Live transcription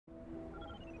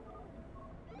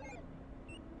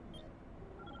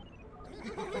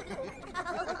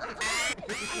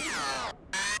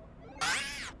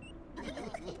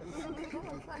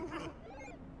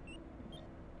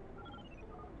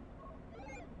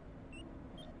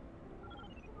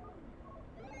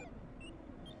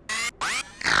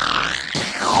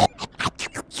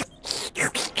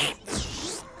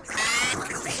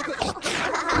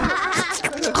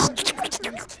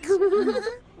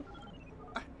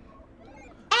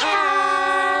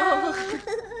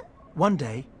One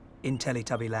day, in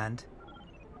Teletubbyland,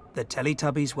 the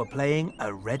Teletubbies were playing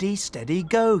a Ready, Steady,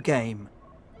 Go game.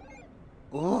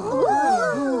 Ooh.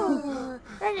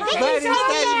 Ready, steady,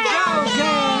 go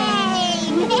game!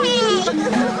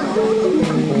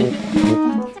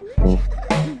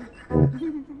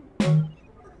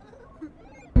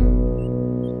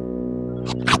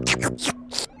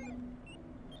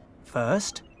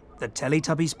 First, the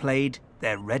Teletubbies played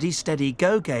their Ready, Steady,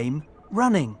 Go game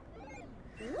running.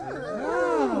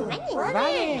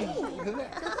 Running!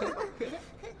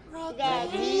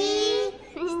 Ready,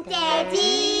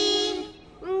 steady,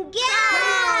 go!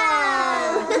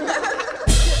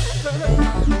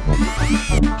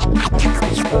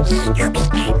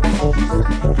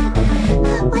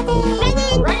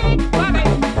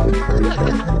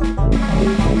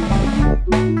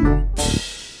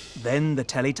 Then the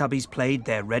Teletubbies played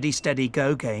their Ready, Steady,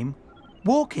 Go game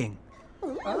walking.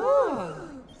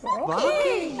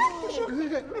 Walking.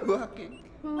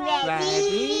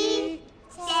 Ready,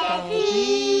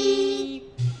 steady,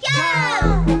 go!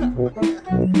 Walking.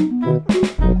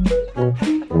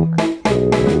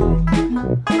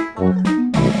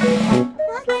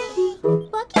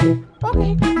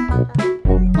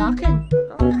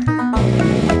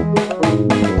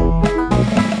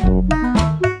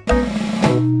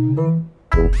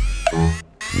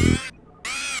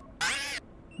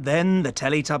 Then the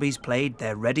Teletubbies played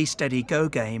their Ready, Steady, Go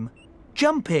game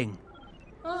jumping.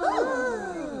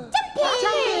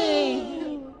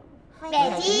 Jumping!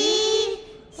 Ready,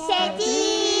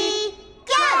 steady,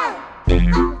 go!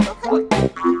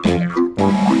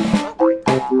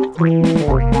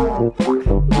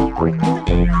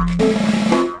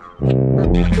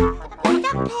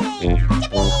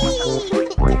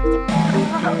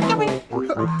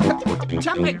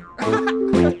 Jumping!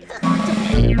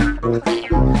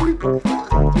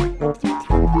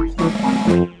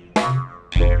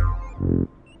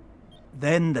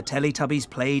 Then the Teletubbies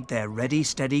played their Ready,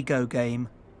 Steady, Go game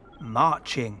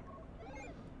marching.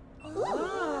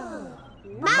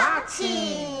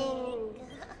 Marching!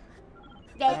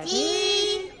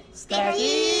 Ready,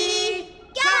 steady,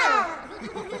 go!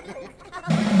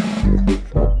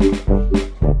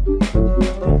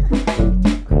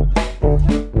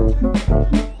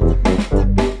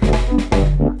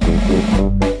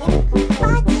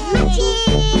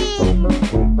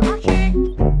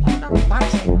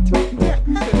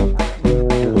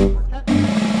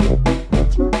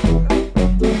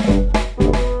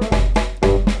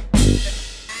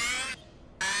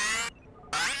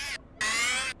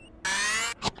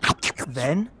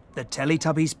 Then the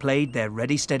Teletubbies played their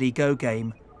Ready, Steady, Go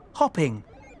game hopping.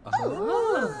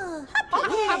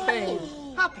 Hopping!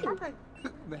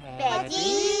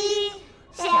 Ready,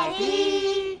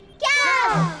 steady, go!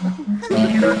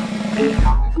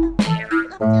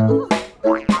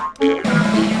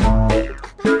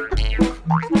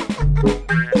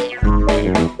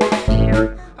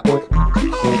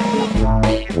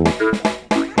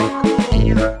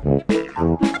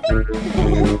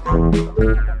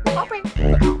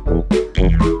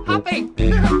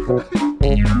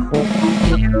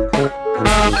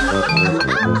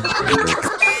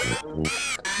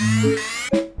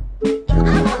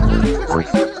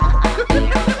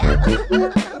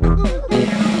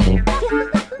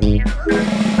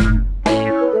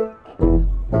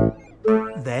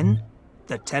 Then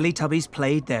the Teletubbies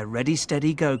played their Ready,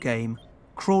 Steady, Go game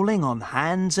crawling on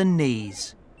hands and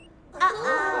knees. Crawling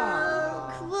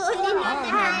on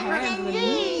hands and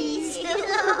knees.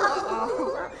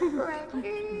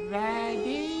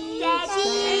 Ready,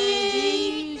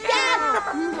 steady,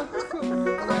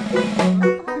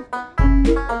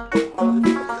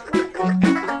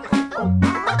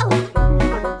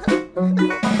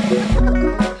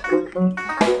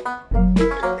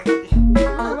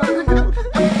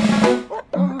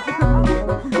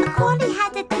 Collie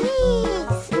had the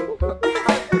knees.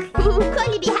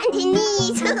 Collie behind his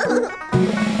knees.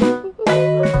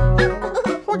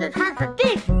 What is hard to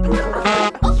dig?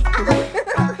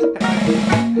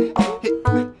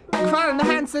 Crawl on the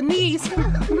hands and knees.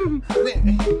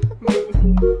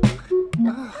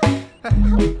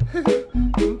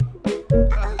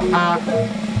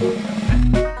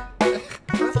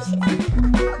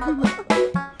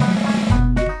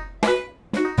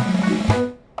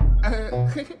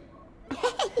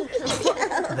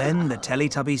 Then the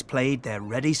Teletubbies played their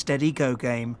Ready, Steady, Go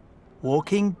game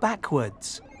walking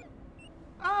backwards.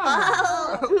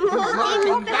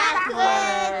 Walking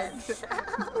backwards.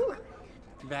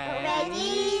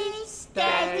 Ready,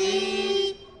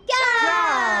 Steady, go!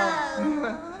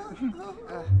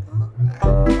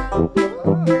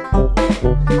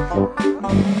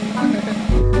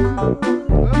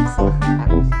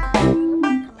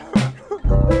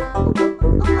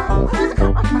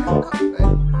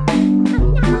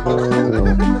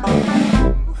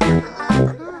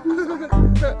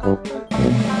 Fluffy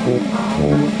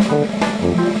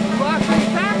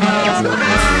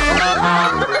Peppers!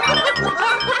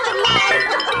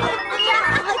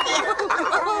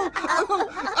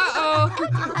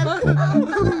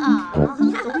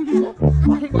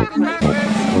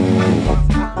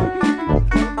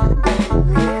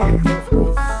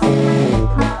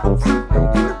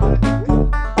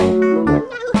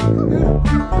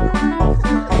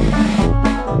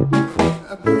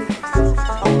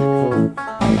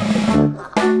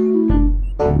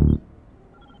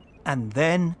 And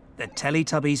then the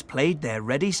Teletubbies played their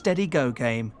Ready, Steady, Go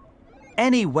game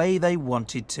any way they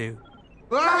wanted to.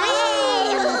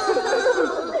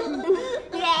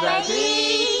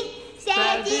 Ready,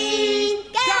 steady,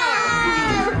 go!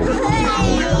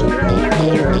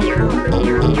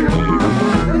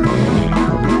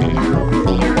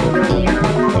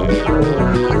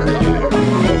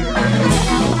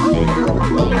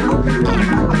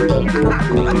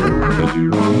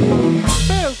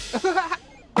 Boo!